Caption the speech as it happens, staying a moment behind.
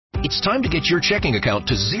It's time to get your checking account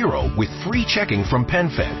to zero with free checking from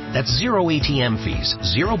PenFed. That's zero ATM fees,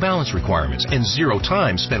 zero balance requirements, and zero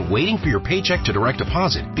time spent waiting for your paycheck to direct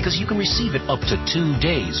deposit because you can receive it up to 2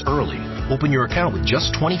 days early. Open your account with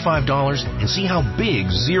just $25 and see how big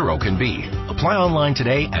zero can be. Apply online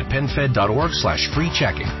today at PenFed.org/free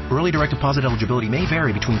checking. Early direct deposit eligibility may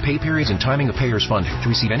vary between pay periods and timing of payers' funding. To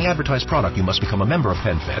receive any advertised product, you must become a member of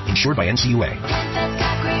PenFed, insured by NCUA.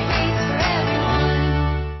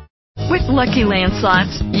 With Lucky Land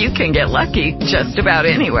Slots, you can get lucky just about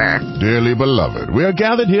anywhere. Dearly beloved, we are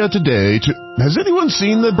gathered here today to... Has anyone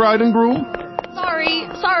seen the bride and groom?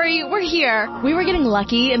 Sorry, we're here. We were getting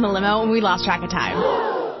lucky in the limo and we lost track of time.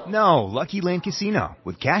 No, Lucky Land Casino,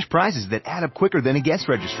 with cash prizes that add up quicker than a guest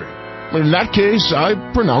registry. In that case, I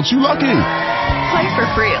pronounce you lucky. Play for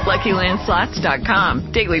free at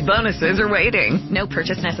LuckyLandSlots.com. Daily bonuses are waiting. No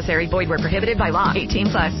purchase necessary. Void where prohibited by law.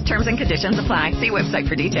 18+. Terms and conditions apply. See website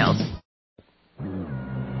for details.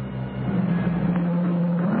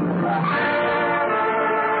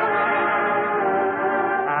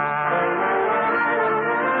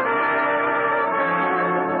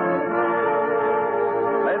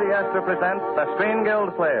 Lady Esther presents the Screen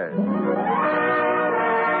Guild Players.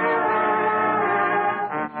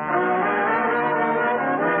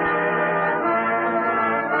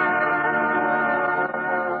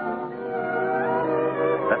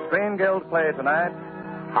 The Screen Guild play tonight,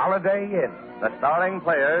 Holiday Inn. The starring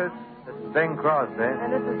players, This is Bing Crosby.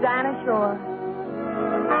 And this is Dinah Shore.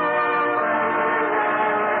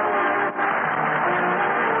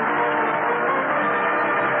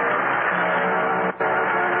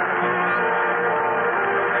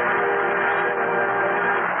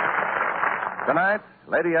 Tonight,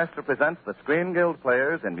 Lady Esther presents the Screen Guild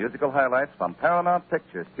Players in musical highlights from Paramount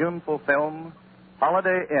Pictures' tuneful film,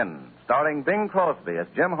 Holiday Inn, starring Bing Crosby as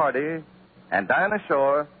Jim Hardy and Dinah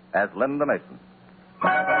Shore as Linda Mason.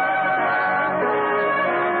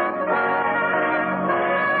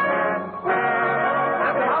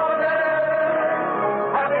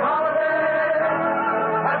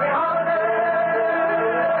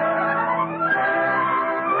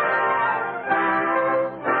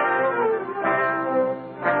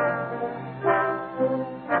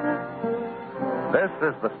 This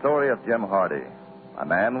is the story of Jim Hardy, a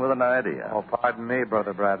man with an idea. Oh, pardon me,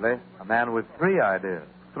 Brother Bradley. A man with 3 ideas.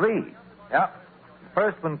 3. Yep. The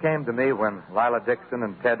first one came to me when Lila Dixon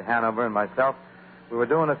and Ted Hanover and myself, we were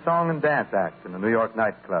doing a song and dance act in a New York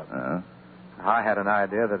nightclub. I had an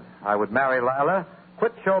idea that I would marry Lila,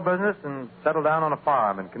 quit show business, and settle down on a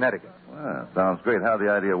farm in Connecticut. Well, sounds great. How'd the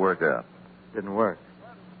idea work out? Didn't work.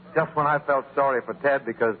 Just when I felt sorry for Ted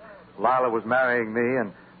because Lila was marrying me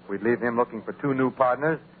and we'd leave him looking for 2 new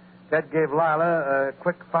partners, Ted gave Lila a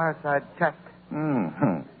quick fireside chat.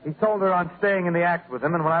 Mm-hmm. He told her I'm staying in the act with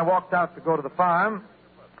him, and when I walked out to go to the farm,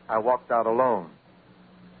 I walked out alone.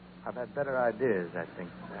 I've had better ideas, I think,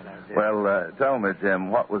 than that idea. Well, tell me, Jim,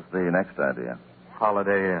 what was the next idea?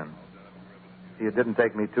 Holiday Inn. See, it didn't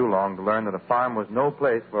take me too long to learn that a farm was no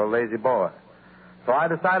place for a lazy boy. So I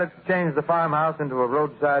decided to change the farmhouse into a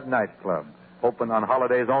roadside nightclub, open on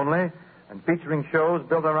holidays only, and featuring shows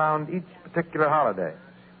built around each particular holiday.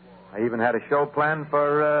 I even had a show planned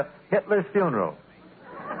for Hitler's funeral.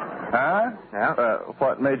 Huh? Yeah.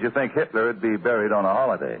 What made you think Hitler would be buried on a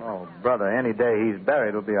holiday? Oh, brother, any day he's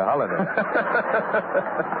buried will be a holiday.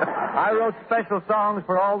 I wrote special songs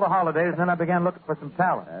for all the holidays, and then I began looking for some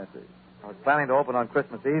talent. I see. I was planning to open on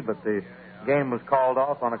Christmas Eve, but the game was called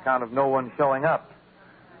off on account of no one showing up.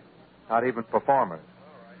 Not even performers.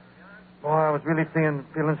 Boy, I was really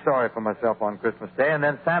feeling sorry for myself on Christmas Day, and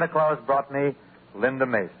then Santa Claus brought me Linda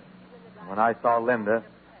Mason. And when I saw Linda,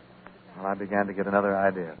 well, I began to get another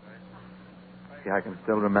idea. See, I can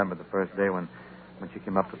still remember the first day when she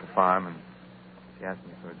came up to the farm and she asked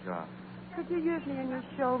me for a job. Could you use me in your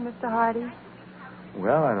show, Mr. Hardy?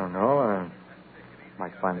 Well, I don't know.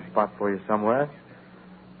 Might find a spot for you somewhere.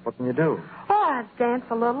 What can you do? Oh, I'd dance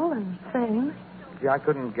a little and sing. Gee, I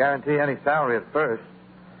couldn't guarantee any salary at first.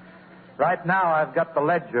 Right now, I've got the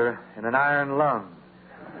ledger in an iron lung.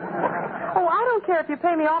 Oh, I don't care if you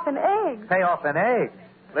pay me off in eggs. Pay off in eggs?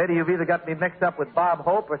 Lady, you've either got me mixed up with Bob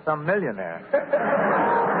Hope or some millionaire.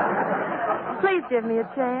 Please give me a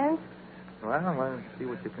chance. Well, let's see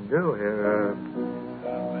what you can do here.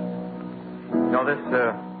 This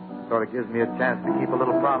sort of gives me a chance to keep a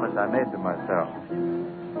little promise I made to myself.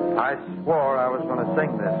 I swore I was going to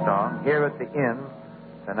sing this song here at the inn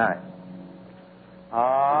tonight.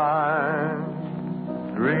 I'm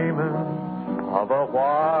dreaming of a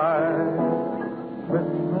white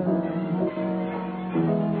Christmas,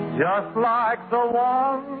 just like the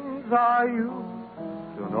ones I used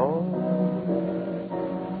to know.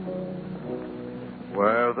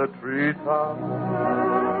 where the treetops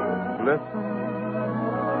glisten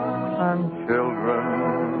and children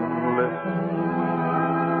listen.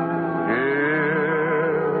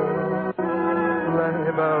 Hear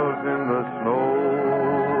sleigh bells in the snow.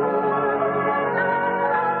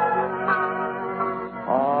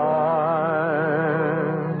 I'm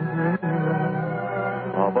dreaming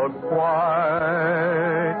of a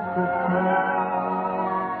quiet Christmas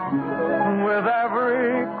with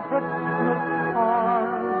every Christmas card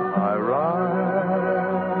I write.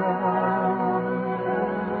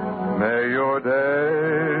 May your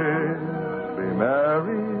days be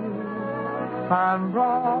merry and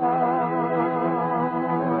bright,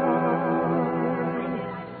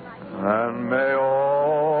 and may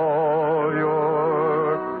all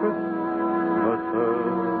your Christmases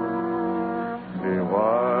be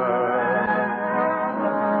white.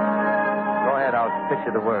 Go ahead, I'll stitch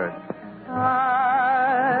you the words.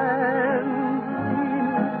 I'm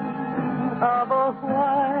dreaming of a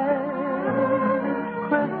white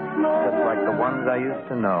Christmas. Just like the ones I used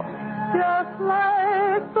to know. Just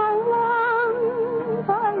like the ones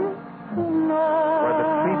I used to know. Where the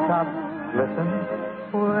treetops glisten.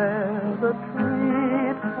 Where the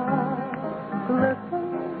treetops glisten.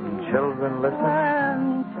 And children listen.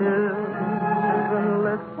 And children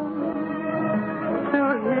listen to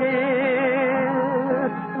hear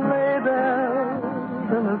sleigh bells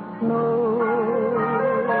in the snow.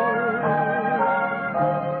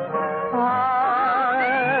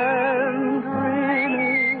 I'm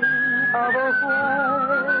dreaming of a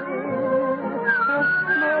white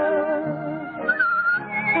Christmas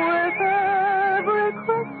with every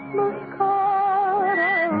Christmas card I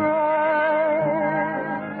write.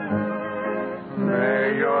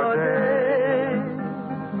 May your days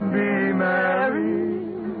be merry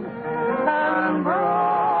and bright,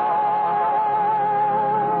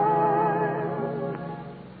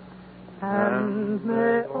 and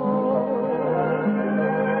may all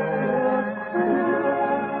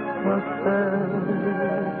Christmases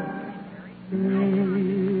be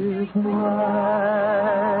white.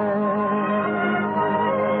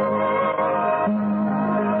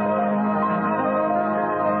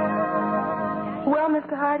 Well,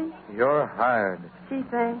 Mr. Hardy? You're hired. Gee,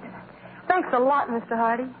 thanks. Thanks a lot, Mr.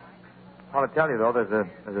 Hardy. I want to tell you, though, there's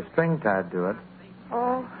a string tied to it.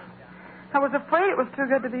 Oh, I was afraid it was too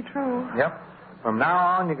good to be true. Yep. From now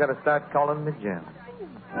on, you got to start calling me Jim.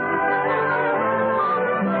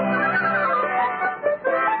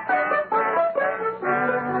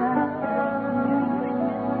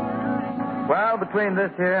 Well, between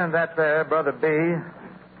this here and that there, Brother B, I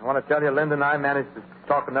want to tell you, Linda and I managed to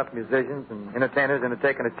talk enough musicians and entertainers into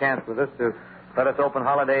taking a chance with us to let us open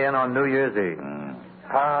Holiday Inn on New Year's Eve.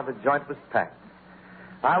 The joint was packed.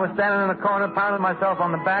 I was standing in the corner pounding myself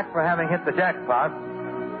on the back for having hit the jackpot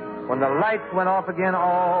when the lights went off again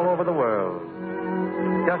all over the world.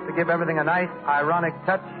 Just to give everything a nice, ironic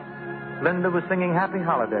touch, Linda was singing Happy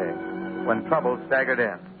Holiday when trouble staggered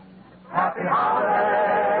in. Happy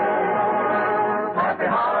Holiday, Happy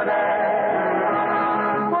Holiday.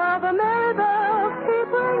 While the merry bells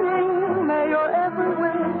keep ringing, may your every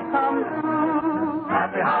wish come true.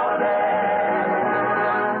 Happy Holiday,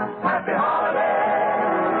 Happy Holiday.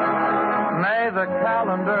 May the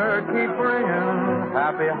calendar keep ringing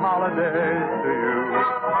Happy Holidays to you.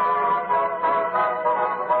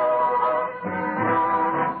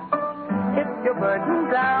 If you're burdened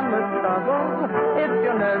down with struggle, if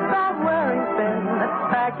your nerves are wearing thin,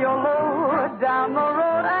 pack your load down the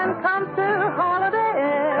road and come to Holiday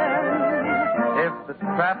Inn. If the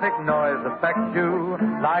traffic noise affects you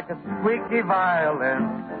like a squeaky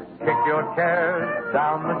violin, kick your cares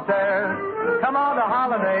down the stairs. Come on to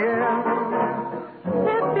Holiday Inn.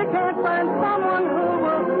 If you can't find someone who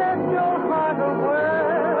will set your heart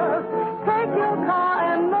away, take your car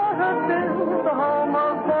and motor to the home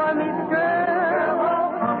of boy meets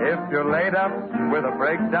girl. If you're laid up with a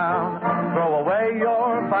breakdown, throw away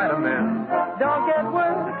your vitamins. Don't get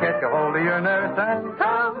worse. Get a hold of your nurse and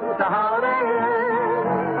Come to Holiday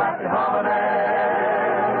Inn. Happy Holiday,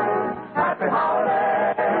 Happy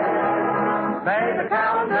Holiday. May the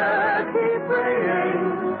calendar keep ringing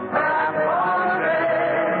Happy Holiday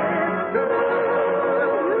to you.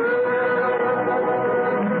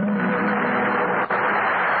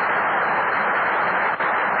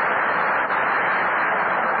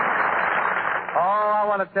 Oh, I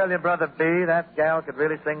want to tell you, Brother B, that gal could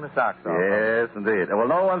really sing the socks off. Yes, indeed. Well,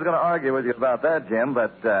 no one's going to argue with you about that, Jim,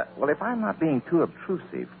 but, well, if I'm not being too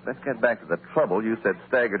obtrusive, let's get back to the trouble you said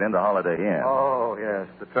staggered into Holiday Inn. Oh, yes,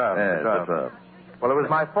 the trouble. Yes, the trouble. Well, it was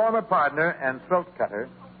my former partner and throat cutter,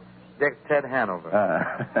 Ted Hanover.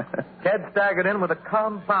 Ted staggered in with a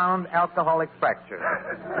compound alcoholic fracture.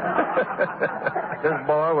 This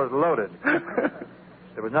boy was loaded.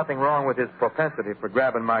 There was nothing wrong with his propensity for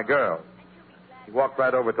grabbing my girl. He walked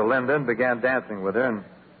right over to Linda and began dancing with her, and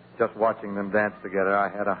just watching them dance together, I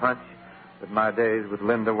had a hunch that my days with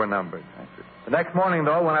Linda were numbered. The next morning,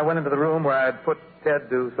 though, when I went into the room where I had put Ted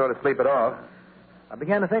to sort of sleep it off, I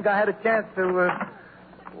began to think I had a chance to...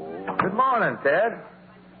 Good morning, Ted.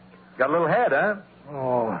 Got a little head, huh?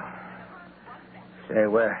 Oh. Say,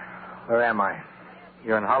 where am I?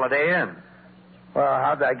 You're in Holiday Inn. Well,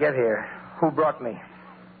 how did I get here? Who brought me?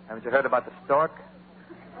 Haven't you heard about the stork?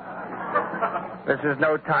 This is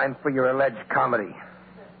no time for your alleged comedy.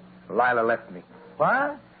 Lila left me.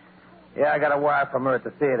 What? Yeah, I got a wire from her at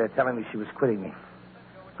the theater telling me she was quitting me.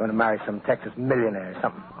 Going to marry some Texas millionaire or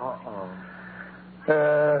something.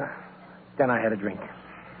 Then I had a drink.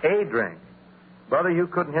 A drink? Brother, you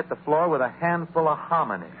couldn't hit the floor with a handful of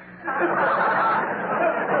hominy.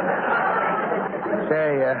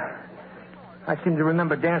 Say, I seem to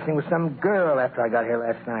remember dancing with some girl after I got here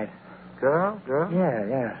last night. Girl?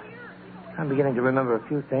 Yeah. I'm beginning to remember a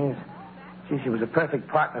few things. Gee, she was a perfect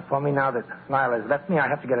partner for me. Now that Lila's left me, I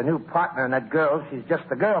have to get a new partner, and that girl, she's just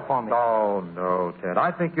the girl for me. Oh, no, Ted.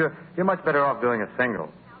 I think you're much better off doing a single.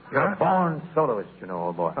 You're a born soloist, you know,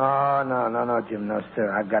 old boy. Oh, no, Jim. No,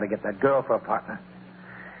 sir. I've got to get that girl for a partner.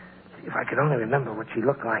 See, if I could only remember what she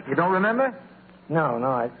looked like. You don't remember?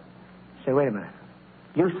 No. Say, wait a minute.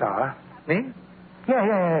 You saw her. Me?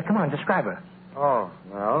 Yeah. Come on, describe her. Oh,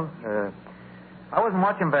 well, I wasn't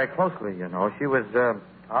watching very closely, you know. She was,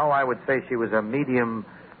 I would say she was a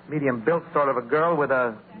medium-built sort of a girl with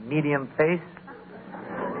a medium face.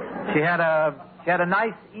 She had a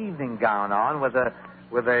nice evening gown on with a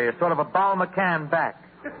sort of a Bal McCann back.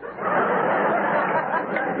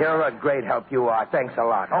 You're a great help, you are. Thanks a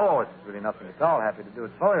lot. Oh, it's really nothing at all. Happy to do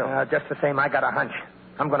it for you. Just the same, I got a hunch.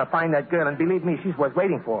 I'm going to find that girl, and believe me, she's worth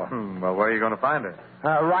waiting for. Well, where are you going to find her?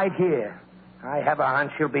 Right here. I have a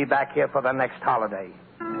hunch she'll be back here for the next holiday.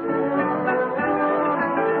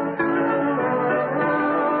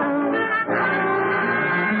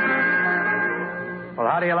 Well,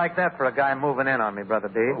 how do you like that for a guy moving in on me, Brother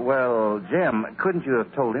B? Well, Jim, couldn't you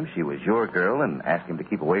have told him she was your girl and asked him to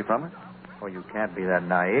keep away from her? Oh, you can't be that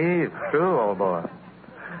naive. True, old boy.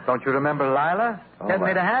 Don't you remember Lila? Ted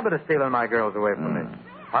made a habit of stealing my girls away from me.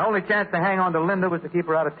 My only chance to hang on to Linda was to keep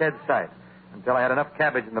her out of Ted's sight until I had enough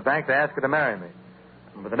cabbage in the bank to ask her to marry me.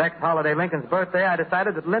 And for the next holiday, Lincoln's birthday, I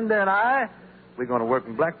decided that Linda and we're going to work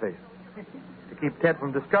in blackface to keep Ted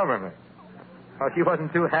from discovering me. Oh, she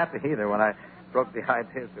wasn't too happy either when I broke the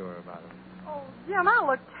idea to her about it. Oh, Jim, I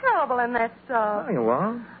look terrible in that stuff. Oh, you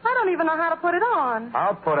won't? I don't even know how to put it on.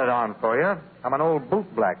 I'll put it on for you. I'm an old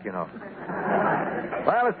boot black, you know.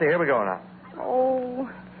 Well, let's see. Here we go now. Oh,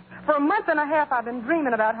 for a month and a half I've been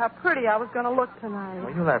dreaming about how pretty I was going to look tonight.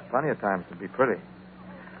 Well, you'll have plenty of times to be pretty.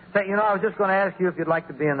 Say, you know, I was just going to ask you if you'd like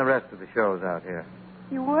to be in the rest of the shows out here.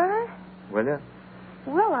 You were? Will you?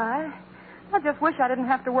 Will I? I just wish I didn't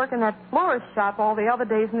have to work in that florist shop all the other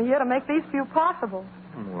days in the year to make these few possible.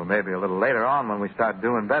 Well, maybe a little later on when we start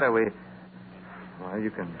doing better,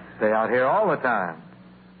 you can stay out here all the time.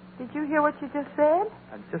 Did you hear what you just said?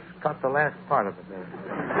 I just got the last part of it there.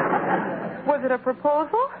 Was it a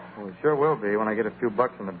proposal? Well, it sure will be when I get a few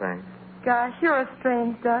bucks in the bank. Gosh, you're a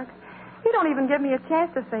strange duck. You don't even give me a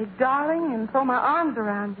chance to say darling and throw my arms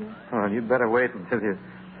around you. Oh, you'd better wait until you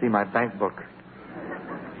see my bank book.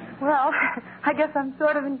 Well, I guess I'm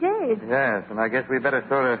sort of engaged. Yes, and I guess we better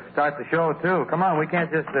sort of start the show, too. Come on, we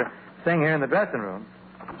can't just sing here in the dressing room.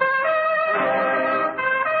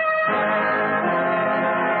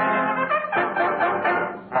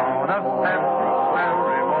 On a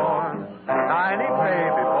February morn, tiny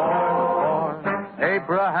baby boy was born.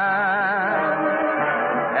 Abraham.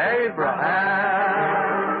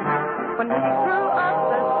 When he grew up,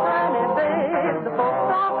 this tiny babe, the folks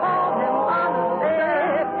all called him Honest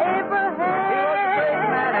Abe. Abraham. He was the great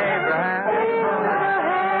man, Abraham.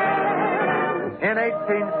 In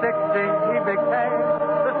 1860, he became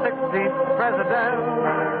the 16th president.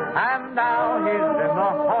 And now he's in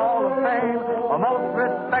the Hall of Fame, a most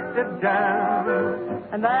respected gem.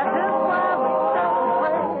 And that is why we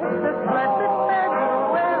celebrate this blessed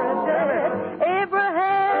February day.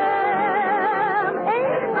 Abraham.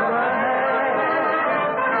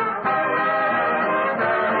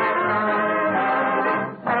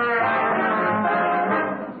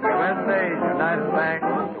 USA's United Bank,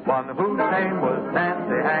 the one whose name was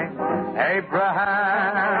Nancy Hank.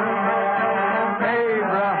 Abraham.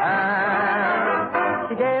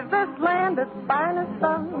 She gave this land its finest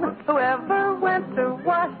son. Whoever went to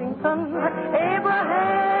Washington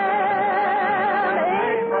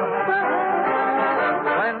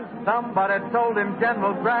Somebody told him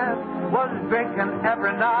General Grant was drinking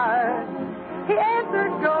every night. He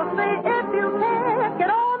answered, go see if you can get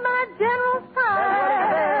on my general's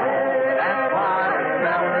side. That's why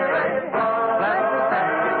they'll say, let's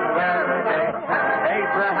thank you every day.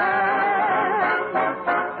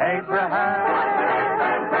 Abraham.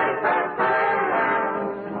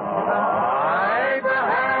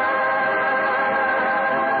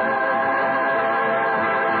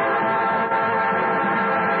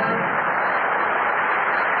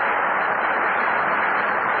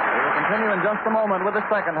 Continue in just a moment with the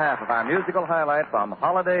second half of our musical highlight from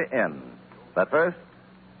Holiday Inn. But first,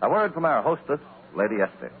 a word from our hostess, Lady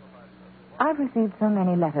Esther. I've received so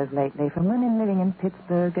many letters lately from women living in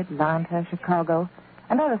Pittsburgh, Atlanta, Chicago,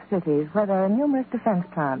 and other cities where there are numerous defense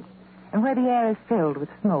plants and where the air is filled with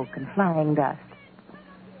smoke and flying dust.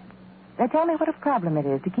 They tell me what a problem it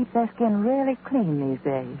is to keep their skin really clean these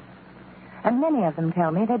days. And many of them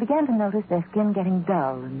tell me they began to notice their skin getting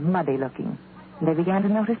dull and muddy looking. They began to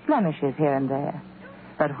notice blemishes here and there.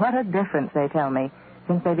 But what a difference, they tell me,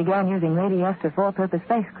 since they began using Lady Esther four-purpose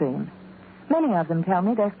face cream. Many of them tell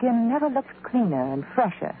me their skin never looks cleaner and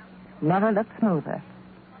fresher, never looked smoother.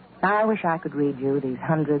 I wish I could read you these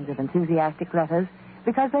hundreds of enthusiastic letters,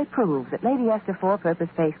 because they prove that Lady Esther four-purpose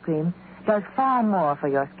face cream does far more for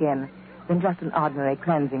your skin than just an ordinary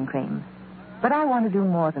cleansing cream. But I want to do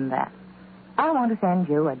more than that. I want to send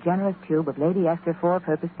you a generous tube of Lady Esther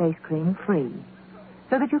four-purpose face cream free,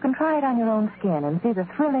 so that you can try it on your own skin and see the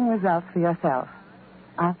thrilling results for yourself.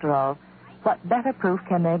 After all, what better proof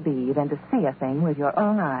can there be than to see a thing with your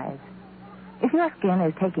own eyes? If your skin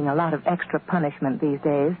is taking a lot of extra punishment these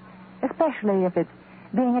days, especially if it's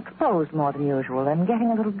being exposed more than usual and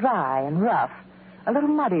getting a little dry and rough, a little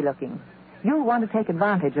muddy looking, you'll want to take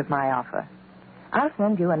advantage of my offer. I'll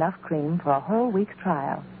send you enough cream for a whole week's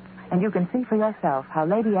trial, and you can see for yourself how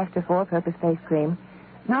Lady Esther four-purpose face cream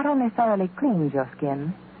not only thoroughly cleans your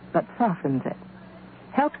skin, but softens it,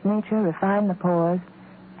 helps nature refine the pores,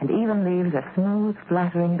 and even leaves a smooth,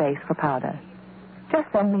 flattering base for powder.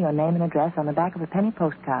 Just send me your name and address on the back of a penny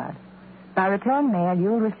postcard. By return mail,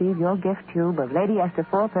 you'll receive your gift tube of Lady Esther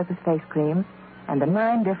four-purpose face cream and the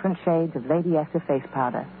 9 different shades of Lady Esther face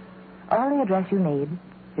powder. All the address you need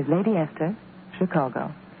is Lady Esther,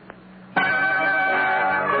 Chicago.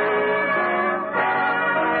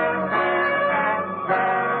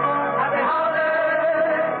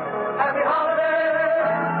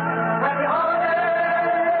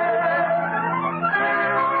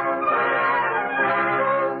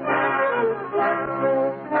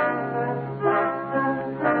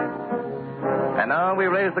 We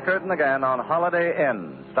raise the curtain again on Holiday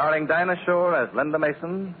Inn, starring Dinah Shore as Linda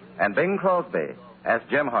Mason and Bing Crosby as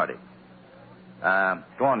Jim Hardy.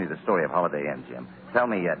 Go on with the story of Holiday Inn, Jim. Tell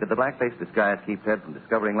me, did the black-faced disguise keep Ted from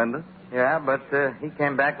discovering Linda? Yeah, but he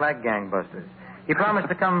came back like gangbusters. He promised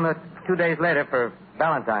to come 2 days later for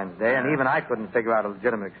Valentine's Day, and even I couldn't figure out a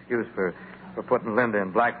legitimate excuse for putting Linda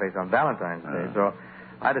in blackface on Valentine's Day. So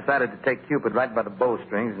I decided to take Cupid right by the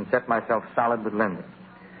bowstrings and set myself solid with Linda.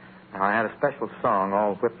 Now, I had a special song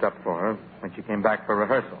all whipped up for her when she came back for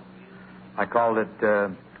rehearsal. I called it,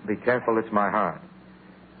 Be Careful, It's My Heart.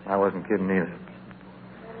 I wasn't kidding either.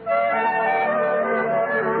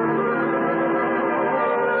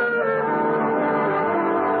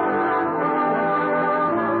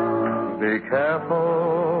 Be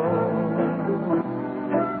careful,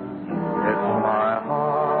 it's my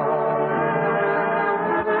heart.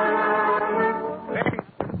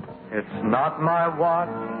 It's not my watch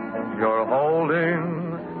you're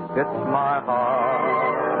holding, it's my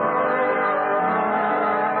heart.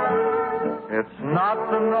 It's not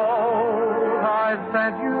the note I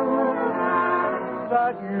sent you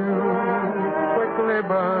that you quickly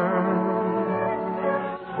burned.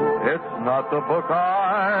 It's not the book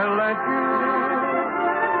I lent you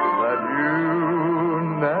that you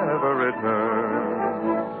never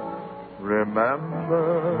returned. Remember,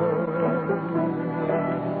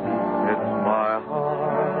 it's my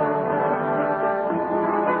heart.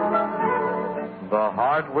 The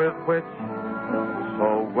heart with which so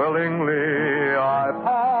willingly I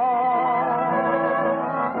part.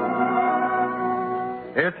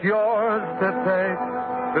 It's yours to take,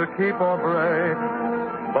 to keep or break,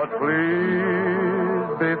 but please,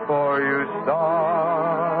 before you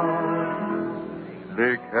start,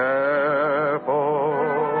 be careful.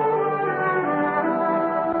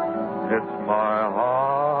 It's my heart.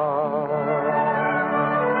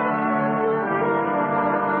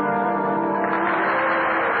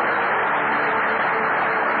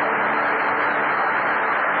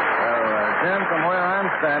 Jim, from where I'm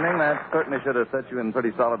standing, that certainly should have set you in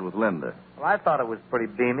pretty solid with Linda. Well, I thought it was pretty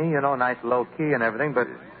beamy, nice low key and everything, but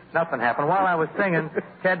nothing happened. While I was singing,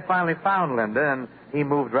 Ted finally found Linda, and he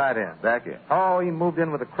moved right in. Back in? Oh, he moved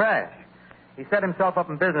in with a crash. He set himself up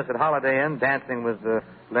in business at Holiday Inn, dancing with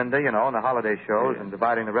Linda, in the holiday shows, and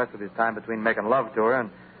dividing the rest of his time between making love to her and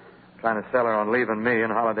trying to sell her on leaving me in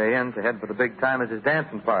Holiday Inn to head for the big time as his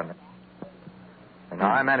dancing partner. And now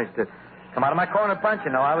I managed to come out of my corner punch,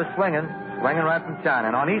 I was swinging right from China.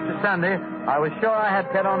 And on Easter Sunday, I was sure I had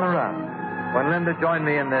Ted on the run when Linda joined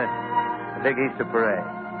me in the big Easter parade.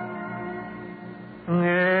 In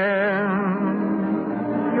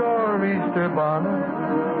your Easter bonnet,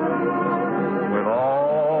 with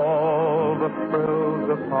all the frills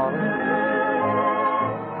upon it,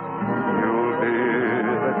 you'll be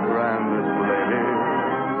the grandest lady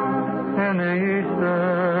in the Easter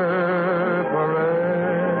parade.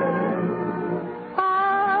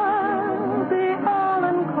 I'll be all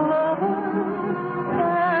in clover,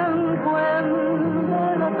 and when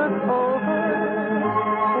it's over,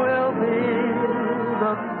 we'll be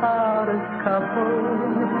the proudest couple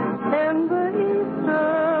in the Easter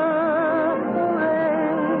parade.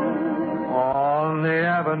 On the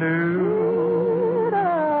avenue,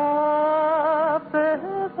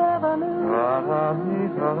 Fifth Avenue,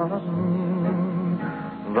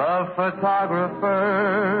 the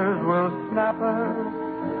photographers will snap her,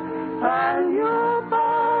 and you'll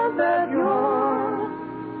find that you're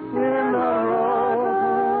in a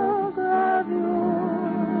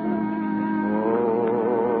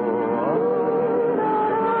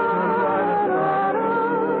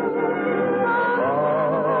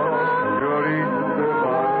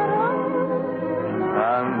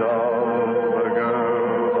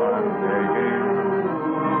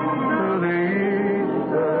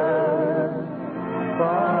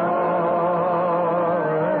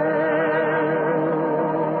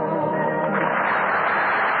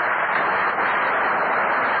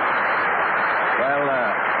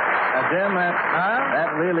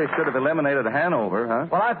should have eliminated Hanover, huh?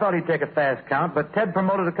 Well, I thought he'd take a fast count, but Ted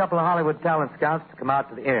promoted a couple of Hollywood talent scouts to come out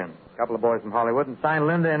to the inn. A couple of boys from Hollywood, and signed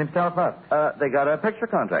Linda and himself up. They got a picture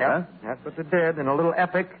contract, huh? That's what they did, in a little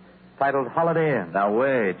epic titled Holiday Inn. Now,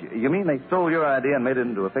 wait. You mean they stole your idea and made it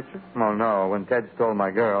into a picture? Well, no. When Ted stole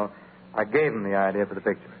my girl, I gave him the idea for the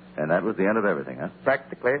picture. And that was the end of everything, huh?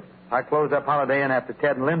 Practically. I closed up Holiday Inn after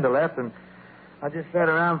Ted and Linda left, and I just sat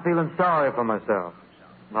around feeling sorry for myself.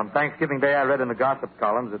 On Thanksgiving Day, I read in the gossip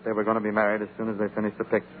columns that they were going to be married as soon as they finished the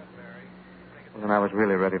picture. And then I was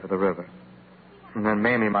really ready for the river. And then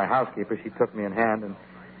Mamie, my housekeeper, she took me in hand and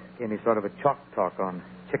gave me sort of a chalk talk on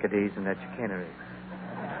chickadees and their chicanery.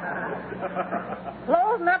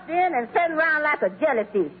 Closing up the inn and sitting around like a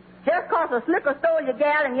jellyfish. Just 'cause a slicker stole your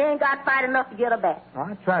gal and you ain't got fight enough to get her back.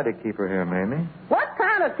 I tried to keep her here, Mamie. What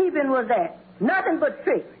kind of keeping was that? Nothing but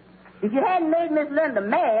tricks. If you hadn't made Miss Linda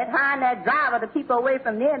mad, hiring that driver to keep her away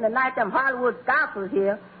from the inn the night them Hollywood scouts was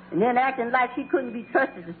here, and then acting like she couldn't be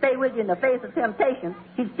trusted to stay with you in the face of temptation,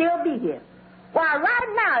 she'd still be here. Why, right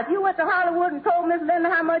now, if you went to Hollywood and told Miss Linda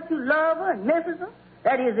how much you love her and misses her,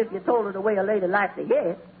 that is, if you told her the way a lady likes to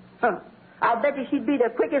hear it, I'll bet you she'd be the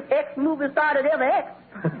quickest ex-movie star that ever ex.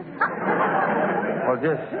 Well,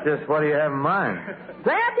 just what do you have in mind?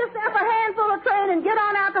 Grab yourself a handful of train and get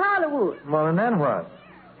on out to Hollywood. Well, and then what?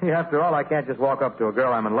 After all, I can't just walk up to a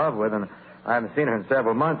girl I'm in love with, and I haven't seen her in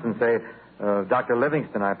several months, and say, Dr.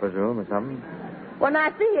 Livingston, I presume, or something. Well, now,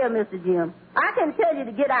 see here, Mr. Jim. I can tell you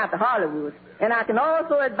to get out to Hollywood, and I can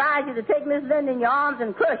also advise you to take Miss Linda in your arms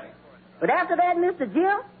and crush her. But after that, Mr.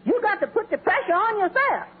 Jim, you got to put the pressure on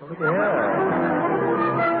yourself.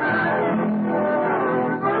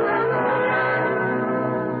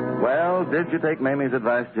 Well, did you take Mamie's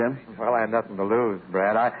advice, Jim? Well, I had nothing to lose,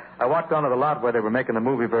 Brad. I walked onto the lot where they were making the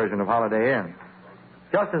movie version of Holiday Inn,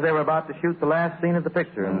 just as they were about to shoot the last scene of the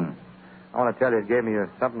picture. And I want to tell you, it gave me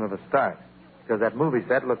something of a start, because that movie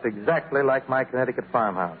set looked exactly like my Connecticut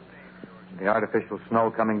farmhouse. The artificial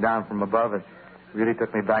snow coming down from above, it really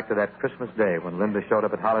took me back to that Christmas day when Linda showed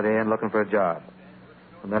up at Holiday Inn looking for a job.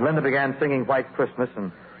 And then Linda began singing White Christmas,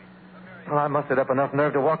 and I mustered up enough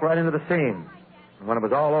nerve to walk right into the scene. And when it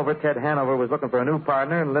was all over, Ted Hanover was looking for a new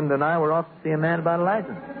partner, and Linda and I were off to see a man about a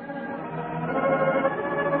license.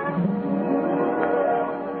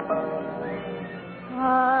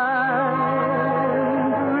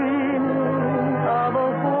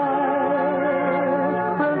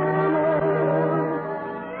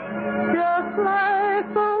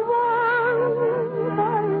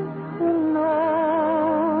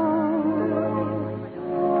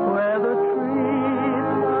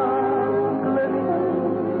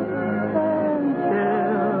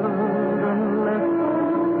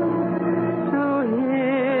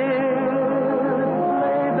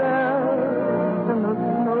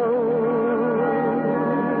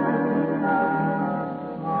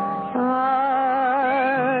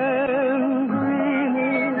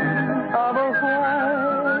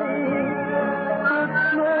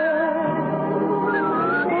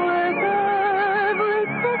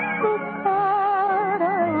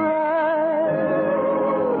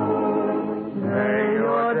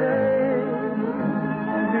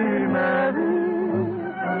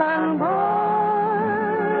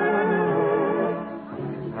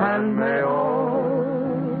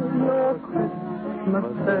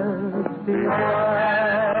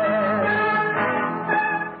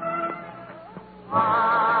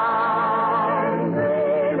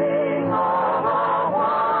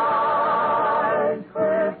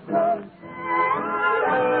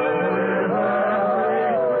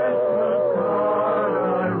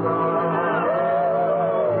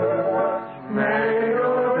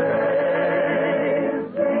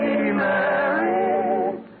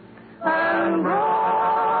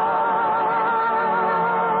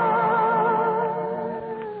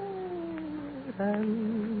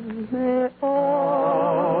 send me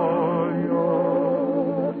all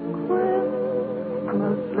your Christmases.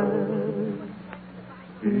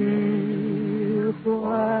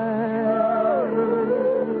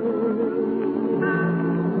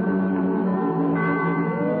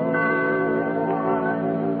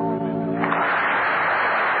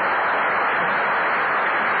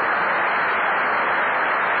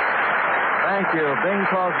 Thank you, Bing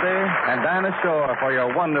Crosby and Dinah Shore, for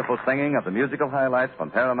your wonderful singing of the musical highlights from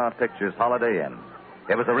Paramount Pictures' Holiday Inn.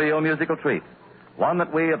 It was a real musical treat, one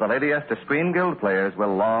that we of the Lady Esther Screen Guild players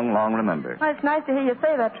will long, long remember. Well, it's nice to hear you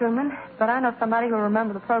say that, Truman, but I know somebody who'll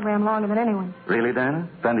remember the program longer than anyone. Really, Dinah?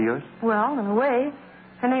 Friend of yours? Well, in a way.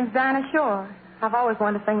 Her name's Dinah Shore. I've always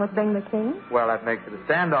wanted to sing with Bing the King. Well, that makes it a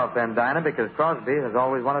standoff then, Dinah, because Crosby has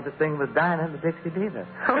always wanted to sing with Dinah, the Dixie Diva.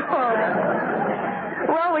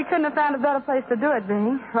 Well, we couldn't have found a better place to do it,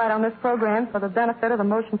 Bing, right on this program for the benefit of the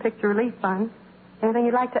Motion Picture Relief Fund. Anything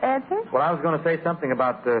you'd like to add, sir? Well, I was going to say something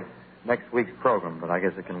about next week's program, but I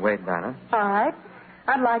guess it can wait, Dinah. All right.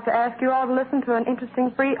 I'd like to ask you all to listen to an interesting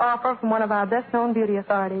free offer from one of our best-known beauty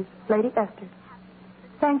authorities, Lady Esther.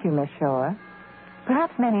 Thank you, Miss Shore.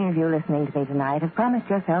 Perhaps many of you listening to me tonight have promised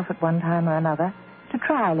yourself at one time or another to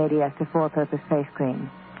try Lady Esther Four-Purpose Face Cream.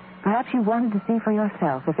 Perhaps you wanted to see for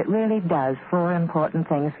yourself if it really does 4 important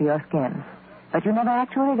things for your skin, but you never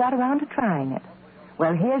actually got around to trying it.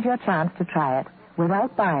 Well, here's your chance to try it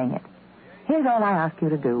without buying it. Here's all I ask you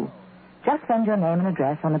to do. Just send your name and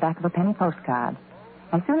address on the back of a penny postcard.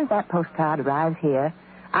 As soon as that postcard arrives here,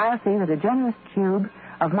 I'll see that a generous tube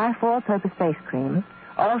of my Four-Purpose Face Cream,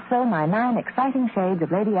 also my 9 exciting shades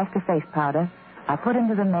of Lady Esther Face Powder, are put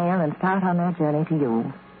into the mail and start on their journey to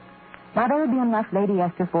you. Now, there will be enough Lady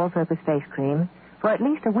Esther Four-Purpose Face Cream for at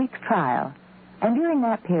least a week's trial. And during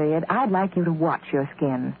that period, I'd like you to watch your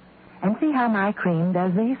skin and see how my cream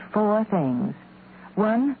does these 4 things.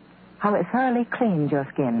 1, how it thoroughly cleans your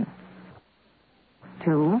skin.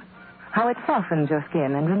 2, how it softens your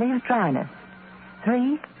skin and relieves dryness.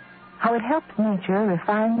 3, how it helps nature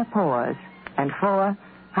refine the pores. And 4,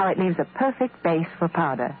 how it leaves a perfect base for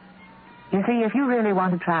powder. You see, if you really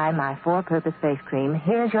want to try my Four-Purpose Face Cream,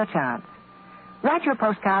 here's your chance. Write your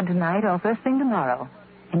postcard tonight or first thing tomorrow,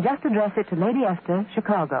 and just address it to Lady Esther,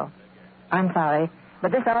 Chicago. I'm sorry,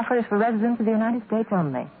 but this offer is for residents of the United States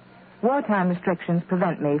only. Wartime restrictions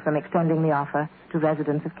prevent me from extending the offer to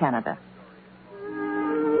residents of Canada.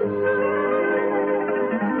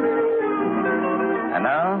 And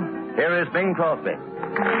now, here is Bing Crosby.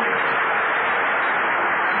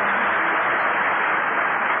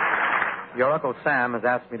 Your Uncle Sam has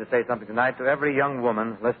asked me to say something tonight to every young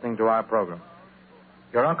woman listening to our program.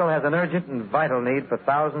 Your uncle has an urgent and vital need for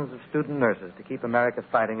thousands of student nurses to keep America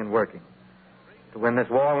fighting and working. To win this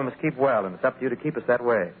war, we must keep well, and it's up to you to keep us that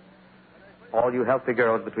way. All you healthy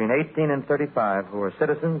girls between 18 and 35 who are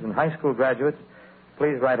citizens and high school graduates,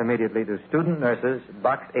 please write immediately to Student Nurses,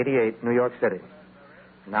 Box 88, New York City.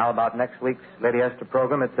 Now about next week's Lady Esther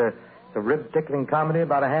program, it's a rib-tickling comedy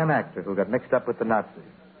about a ham actor who got mixed up with the Nazis.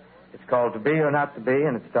 It's called To Be or Not to Be,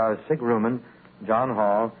 and it stars Sig Ruman, John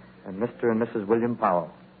Hall, and Mr. and Mrs. William Powell.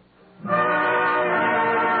 Next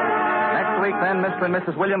week, then, Mr. and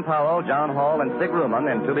Mrs. William Powell, John Hall, and Sig Ruman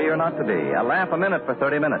in To Be or Not to Be. A laugh a minute for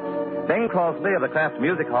 30 minutes. Bing Crosby of the Kraft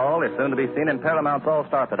Music Hall is soon to be seen in Paramount's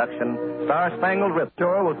all-star production. Star Spangled Rip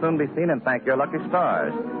Shore will soon be seen in Thank Your Lucky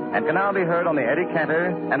Stars, and can now be heard on the Eddie Cantor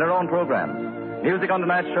and her own programs. Music on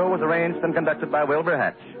tonight's show was arranged and conducted by Wilbur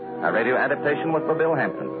Hatch. Our radio adaptation was for Bill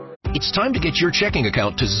Hampton. It's time to get your checking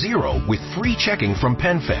account to zero with free checking from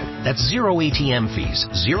PenFed. That's 0 ATM fees,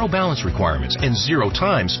 0 balance requirements, and 0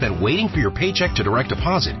 time spent waiting for your paycheck to direct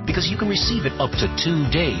deposit because you can receive it up to 2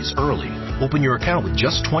 days early. Open your account with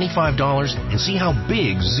just $25 and see how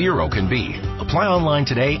big zero can be. Apply online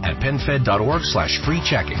today at PenFed.org/free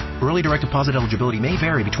checking. Early direct deposit eligibility may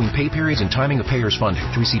vary between pay periods and timing of payers' funding.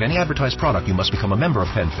 To receive any advertised product, you must become a member of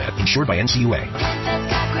PenFed, insured by NCUA.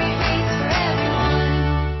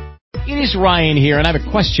 It is Ryan here, and I have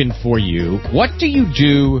a question for you. What do you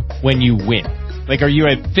do when you win? Like, are you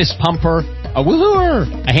a fist pumper, a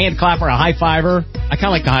woohooer, a hand clapper, a high fiver? I kind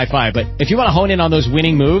of like the high five, but if you want to hone in on those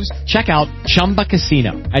winning moves, check out Chumba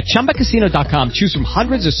Casino. At ChumbaCasino.com, choose from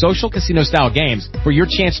hundreds of social casino-style games for your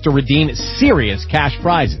chance to redeem serious cash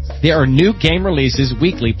prizes. There are new game releases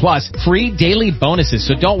weekly, plus free daily bonuses,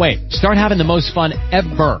 so don't wait. Start having the most fun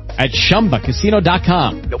ever at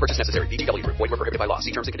ChumbaCasino.com. No purchase necessary. VGW Group. Void where prohibited by law.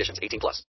 See terms and conditions. 18+.